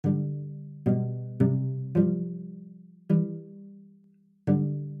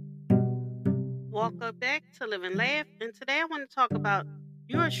welcome back to Live and Laugh. And today I want to talk about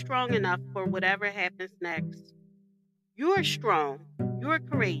you are strong enough for whatever happens next. You are strong. You are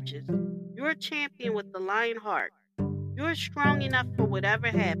courageous. You're a champion with the lion heart. You are strong enough for whatever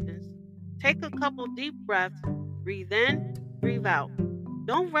happens. Take a couple deep breaths, breathe in, breathe out.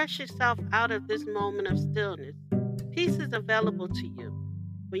 Don't rush yourself out of this moment of stillness. Peace is available to you.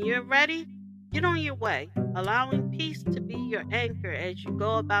 When you're ready, get on your way, allowing peace to be your anchor as you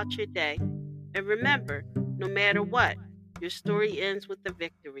go about your day. And remember, no matter what, your story ends with a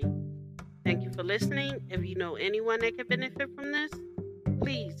victory. Thank you for listening. If you know anyone that could benefit from this,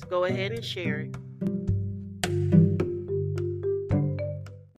 please go ahead and share it.